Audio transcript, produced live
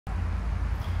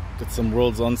Got some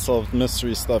world's unsolved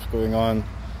mystery stuff going on.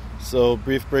 So,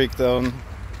 brief breakdown.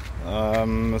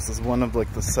 This is one of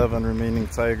like the 7 remaining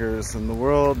tigers in the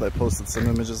world. I posted some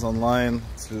images online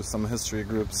to some history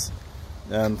groups,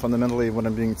 and fundamentally what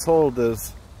I'm being told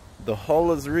is the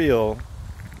hull is real,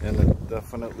 and it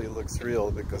definitely looks real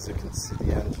because you can see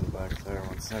the engine back there.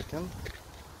 One second.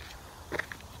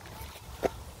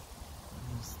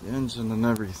 There's the engine and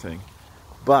everything.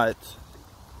 But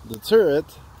the turret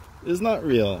is not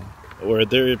real, or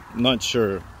they're not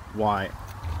sure why.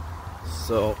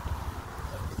 So,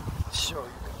 let me show you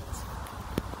guys.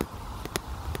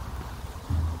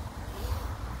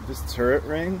 This turret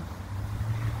ring,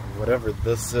 whatever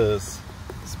this is,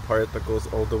 this part that goes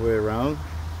all the way around,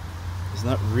 is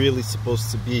not really supposed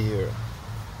to be here.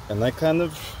 And I kind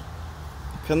of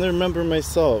remember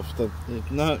myself that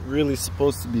it's not really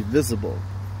supposed to be visible.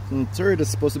 And the turret is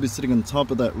supposed to be sitting on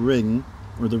top of that ring,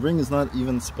 or the ring is not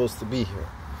even supposed to be here.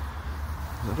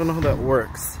 I don't know how that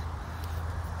works.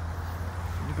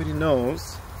 If anybody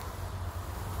knows,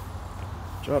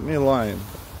 drop me a line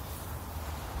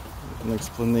with an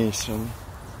explanation.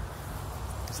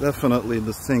 Because definitely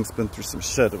this thing's been through some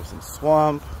shit. It was in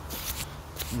swamp,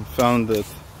 and found it.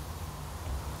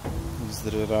 Used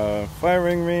it at a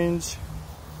firing range.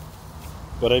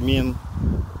 But I mean,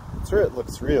 the turret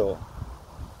looks real.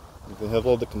 They have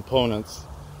all the components.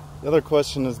 The other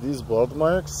question is these weld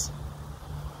marks.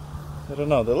 I don't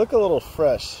know, they look a little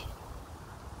fresh,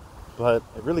 but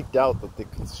I really doubt that they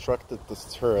constructed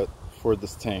this turret for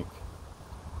this tank.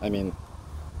 I mean,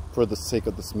 for the sake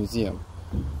of this museum.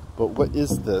 But what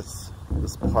is this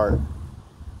part?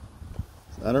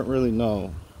 I don't really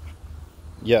know.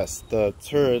 Yes, the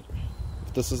turret,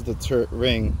 if this is the turret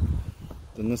ring,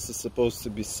 then this is supposed to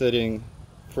be sitting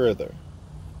further,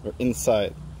 or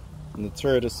inside. And the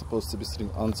turret is supposed to be sitting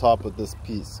on top of this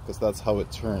piece, because that's how it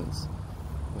turns.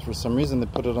 But for some reason they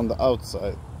put it on the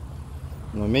outside.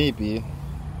 Well, maybe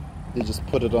they just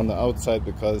put it on the outside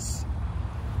because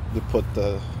they put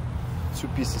the 2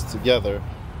 pieces together.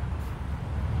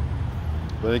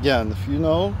 But again, if you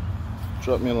know,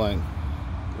 drop me a line.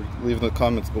 Or leave in the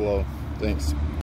comments below. Thanks.